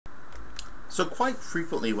So quite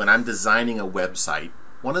frequently when I'm designing a website,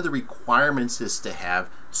 one of the requirements is to have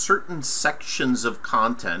certain sections of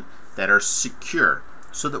content that are secure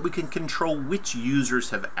so that we can control which users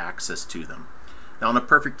have access to them. Now in a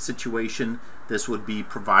perfect situation, this would be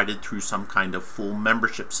provided through some kind of full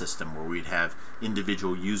membership system where we'd have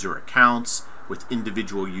individual user accounts with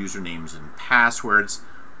individual usernames and passwords,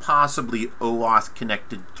 possibly OAuth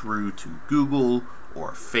connected through to Google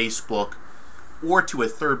or Facebook, or to a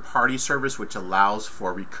third-party service which allows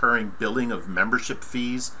for recurring billing of membership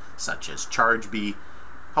fees, such as Chargebee.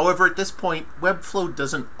 However, at this point, WebFlow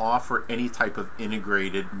doesn't offer any type of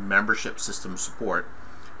integrated membership system support,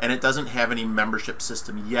 and it doesn't have any membership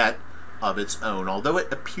system yet of its own, although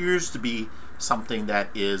it appears to be something that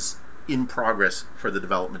is in progress for the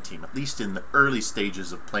development team, at least in the early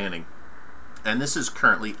stages of planning. And this is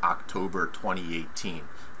currently October 2018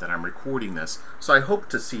 that I'm recording this, so I hope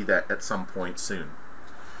to see that at some point soon.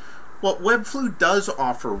 What WebFlow does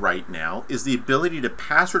offer right now is the ability to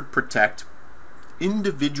password protect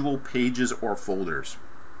individual pages or folders.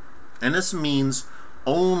 And this means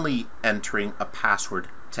only entering a password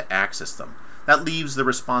to access them. That leaves the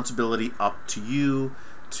responsibility up to you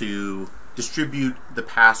to distribute the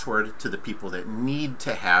password to the people that need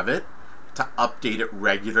to have it, to update it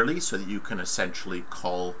regularly so that you can essentially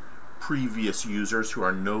call previous users who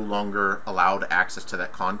are no longer allowed access to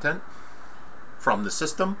that content from the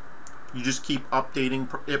system. You just keep updating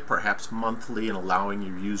it, perhaps monthly, and allowing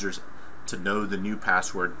your users to know the new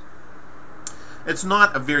password. It's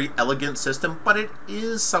not a very elegant system, but it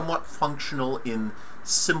is somewhat functional in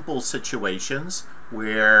simple situations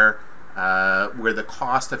where the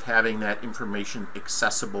cost of having that information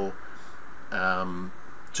accessible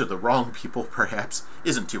to the wrong people perhaps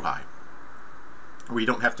isn't too high, where you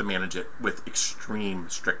don't have to manage it with extreme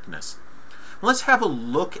strictness. Let's have a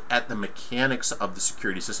look at the mechanics of the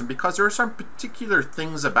security system, because there are some particular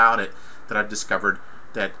things about it that I've discovered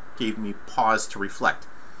that gave me pause to reflect.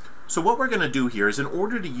 So what we're going to do here is, in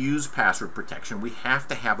order to use password protection, we have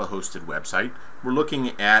to have a hosted website. We're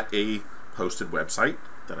looking at a hosted website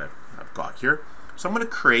that I've got here. So I'm going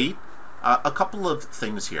to create a couple of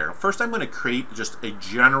things here. First, I'm going to create just a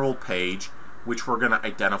general page which we're going to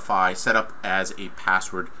identify, set up as a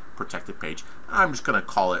password protected page. I'm just going to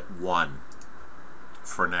call it 1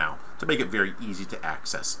 for now to make it very easy to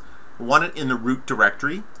access. I want it in the root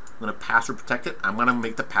directory. I'm going to password protect it. I'm going to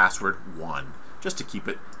make the password 1 just to keep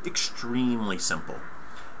it extremely simple.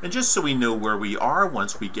 And just so we know where we are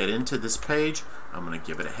once we get into this page, I'm going to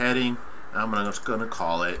give it a heading. I'm just going to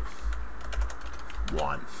call it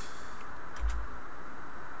 1.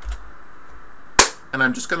 And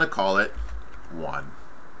I'm just going to call it 1.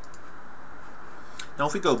 Now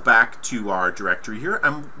if we go back to our directory here,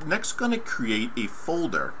 I'm next going to create a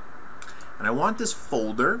folder. And I want this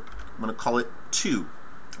folder, I'm going to call it 2.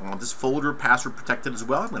 I want this folder password protected as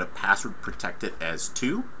well. I'm going to password protect it as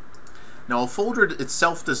 2. Now a folder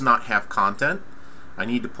itself does not have content. I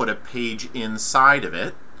need to put a page inside of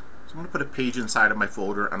it. So I'm going to put a page inside of my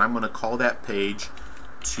folder, and I'm going to call that page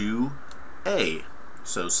 2A.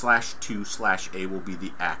 So /2/A will be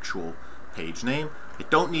the actual page name. I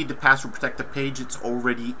don't need to password protect the page. It's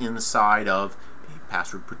already inside of a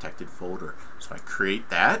password protected folder. So I create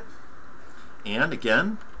that, and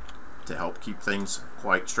again, to help keep things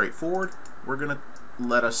quite straightforward, we're going to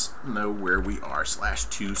let us know where we are,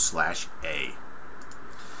 /2/A.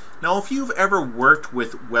 Now if you've ever worked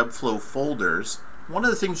with WebFlow folders, one of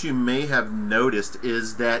the things you may have noticed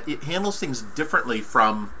is that it handles things differently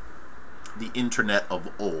from the internet of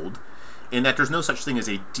old, in that there's no such thing as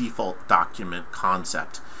a default document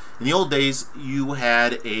concept. In the old days, you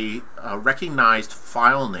had a recognized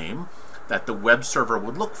file name that the web server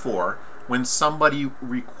would look for when somebody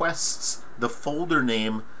requests the folder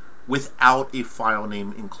name without a file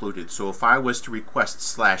name included. So if I was to request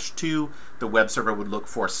 /2, the web server would look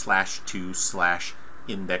for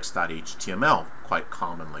 /2/index.html quite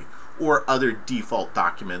commonly, or other default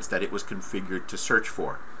documents that it was configured to search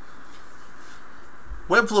for.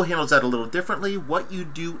 WebFlow handles that a little differently. What you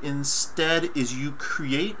do instead is you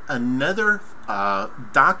create another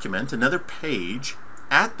document, another page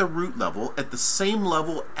at the root level, at the same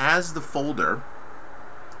level as the folder,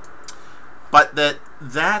 but that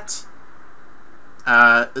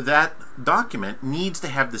document needs to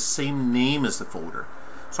have the same name as the folder.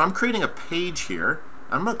 So I'm creating a page here.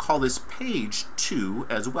 I'm going to call this page 2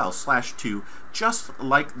 as well, /2, just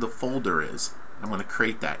like the folder is. I'm going to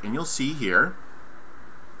create that, and you'll see here.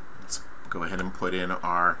 Let's go ahead and put in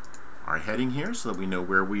our heading here so that we know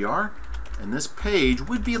where we are. And this page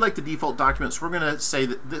would be like the default document, so we're going to say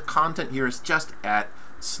that the content here is just at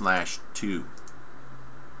 /2.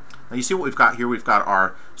 Now you see what we've got here. We've got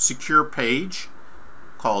our secure page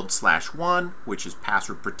called /1, which is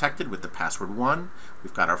password protected with the password 1.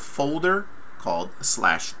 We've got our folder called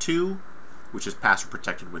 /2, which is password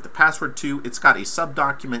protected with the password 2. It's got a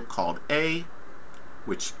subdocument called A,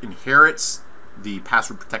 which inherits the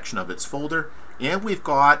password protection of its folder. And we've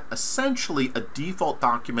got essentially a default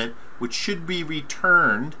document which should be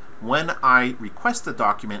returned when I request the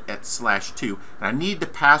document at /2. And I need to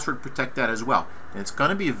password protect that as well. And it's going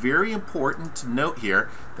to be very important to note here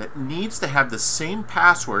that it needs to have the same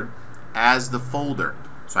password as the folder.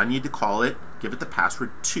 So I need to call it, give it the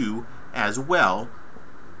password 2 as well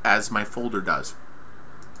as my folder does.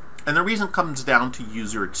 And the reason comes down to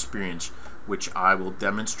user experience, which I will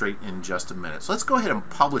demonstrate in just a minute. So let's go ahead and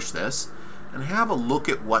publish this and have a look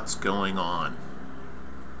at what's going on.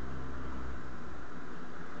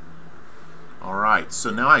 Alright, so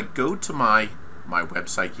now I go to my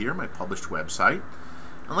website here, my published website,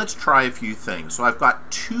 and let's try a few things. So I've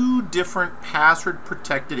got two different password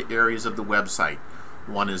protected areas of the website.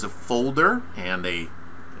 One is a folder and a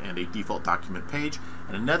default document page,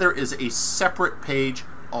 and another is a separate page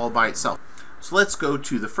all by itself. So let's go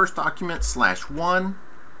to the first document, /1,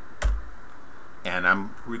 and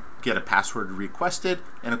I'm get a password requested,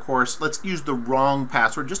 and of course let's use the wrong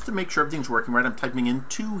password just to make sure everything's working right. I'm typing in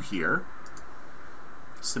 2 here.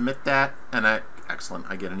 Submit that, and excellent,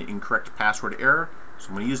 I get an incorrect password error. So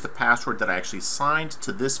I'm going to use the password that I actually signed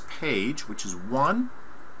to this page, which is 1.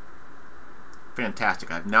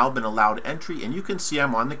 Fantastic, I've now been allowed entry, and you can see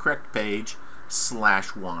I'm on the correct page,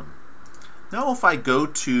 /1. Now if I go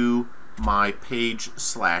to my page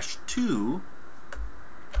 /2,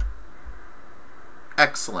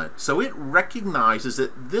 excellent. So it recognizes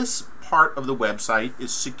that this part of the website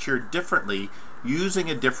is secured differently using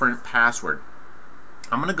a different password.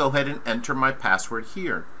 I'm going to go ahead and enter my password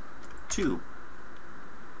here, 2.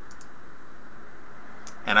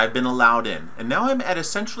 And I've been allowed in. And now I'm at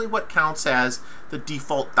essentially what counts as the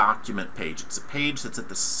default document page. It's a page that's at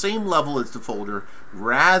the same level as the folder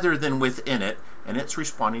rather than within it, and it's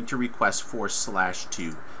responding to requests for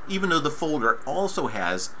 /2, even though the folder also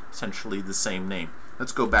has essentially the same name.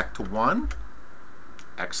 Let's go back to 1.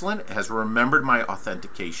 Excellent. It has remembered my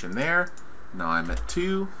authentication there. Now I'm at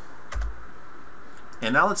 2.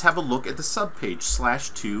 And now let's have a look at the subpage,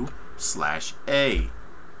 /2/A.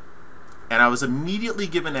 And I was immediately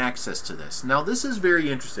given access to this. Now this is very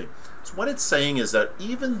interesting. So what it's saying is that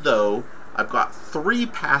even though I've got 3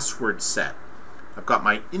 passwords set, I've got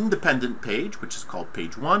my independent page, which is called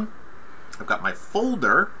page 1, I've got my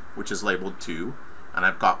folder, which is labeled 2, and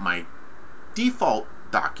I've got my default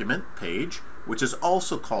document page, which is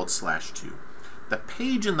also called /2. The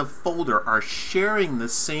page and the folder are sharing the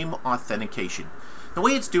same authentication. The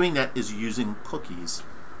way it's doing that is using cookies.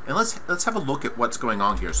 And let's have a look at what's going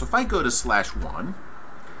on here. So if I go to /1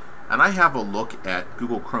 and I have a look at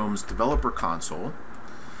Google Chrome's developer console,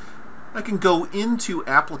 I can go into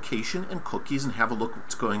application and cookies and have a look at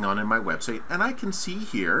what's going on in my website, and I can see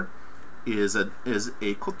here is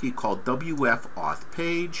a cookie called WF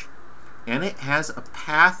auth and it has a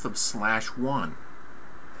path of /1.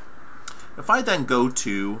 If I then go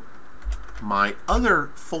to my other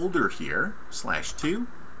folder here, /2,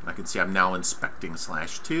 and I can see I'm now inspecting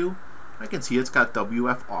 /2. I can see it's got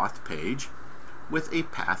WF auth with a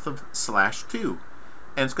path of /2.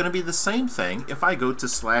 And it's going to be the same thing if I go to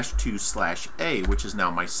 /2/A, which is now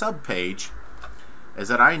my subpage, is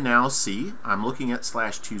that I now see I'm looking at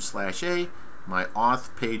 /2/A. My auth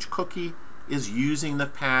page cookie is using the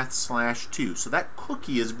path /2. So that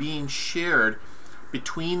cookie is being shared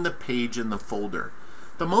between the page and the folder.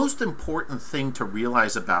 The most important thing to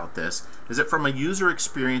realize about this is that from a user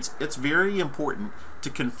experience, it's very important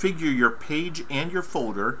to configure your page and your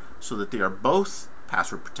folder so that they are both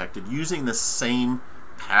password protected using the same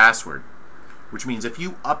password. Which means if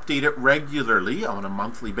you update it regularly on a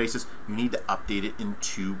monthly basis, you need to update it in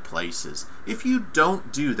 2 places. If you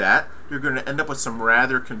don't do that, you're going to end up with some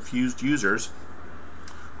rather confused users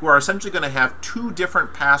who are essentially going to have 2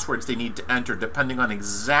 different passwords they need to enter depending on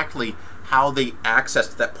exactly how they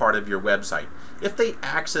accessed that part of your website. If they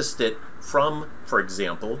accessed it from, for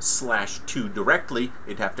example, /2 directly,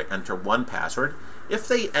 they'd have to enter 1 password. If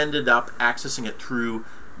they ended up accessing it through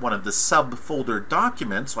one of the subfolder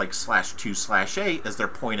documents, like /2/A as their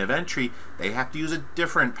point of entry, they have to use a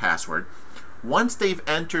different password. Once they've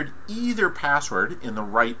entered either password in the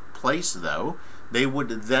right place, though, they would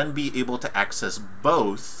then be able to access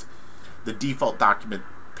both the default document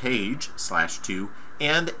page /2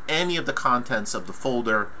 and any of the contents of the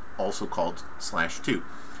folder, also called /2.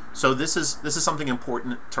 So this is something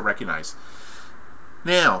important to recognize.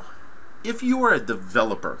 Now, if you are a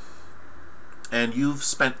developer and you've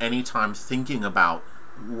spent any time thinking about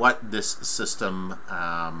what this system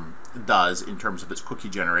does in terms of its cookie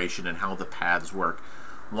generation and how the paths work,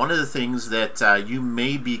 one of the things that you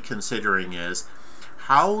may be considering is,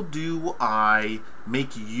 how do I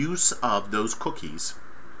make use of those cookies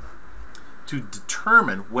to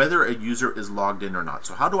determine whether a user is logged in or not?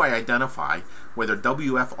 So how do I identify whether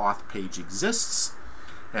WF auth page exists,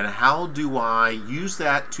 and how do I use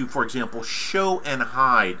that to, for example, show and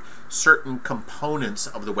hide certain components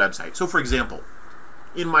of the website? So for example,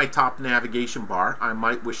 in my top navigation bar, I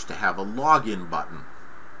might wish to have a login button.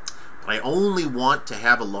 But I only want to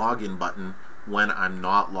have a login button when I'm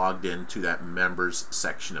not logged in to that members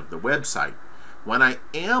section of the website. When I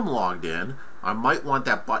am logged in, I might want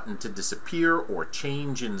that button to disappear or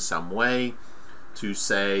change in some way to,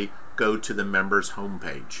 say, go to the members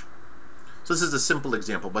homepage. So this is a simple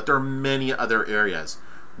example, but there are many other areas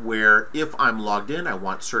where if I'm logged in, I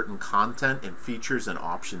want certain content and features and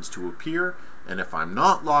options to appear, and if I'm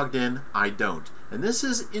not logged in, I don't. And this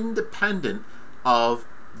is independent of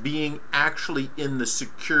being actually in the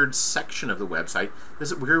secured section of the website.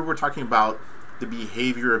 Here we're talking about the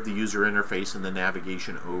behavior of the user interface and the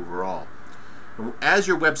navigation overall. And as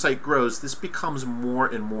your website grows, this becomes more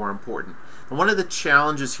and more important. And one of the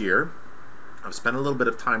challenges here, I've spent a little bit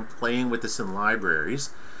of time playing with this in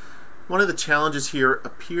libraries. One of the challenges here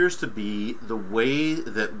appears to be the way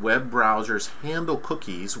that web browsers handle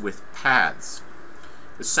cookies with paths.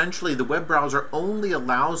 Essentially, the web browser only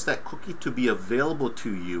allows that cookie to be available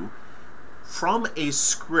to you from a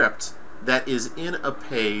script that is in a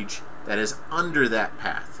page that is under that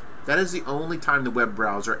path. That is the only time the web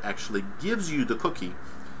browser actually gives you the cookie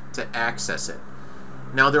to access it.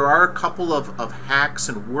 Now, there are a couple of hacks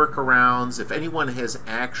and workarounds. If anyone has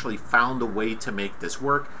actually found a way to make this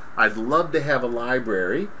work, I'd love to have a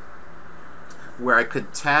library where I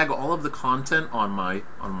could tag all of the content on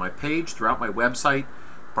my page throughout my website,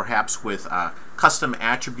 perhaps with custom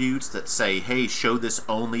attributes that say, hey, show this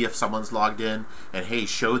only if someone's logged in, and hey,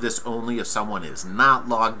 show this only if someone is not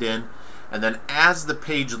logged in. And then as the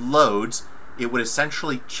page loads, it would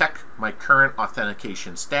essentially check my current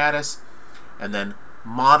authentication status and then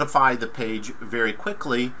modify the page very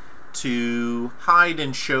quickly to hide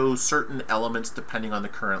and show certain elements depending on the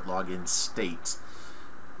current login state.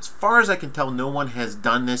 As far as I can tell, no one has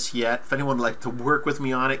done this yet. If anyone would like to work with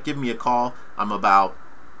me on it, give me a call. I'm about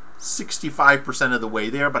 65% of the way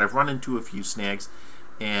there, but I've run into a few snags,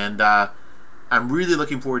 and I'm really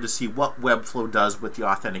looking forward to see what WebFlow does with the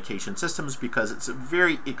authentication systems, because it's a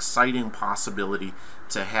very exciting possibility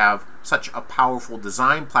to have such a powerful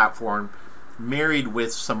design platform married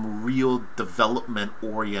with some real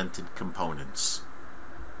development-oriented components.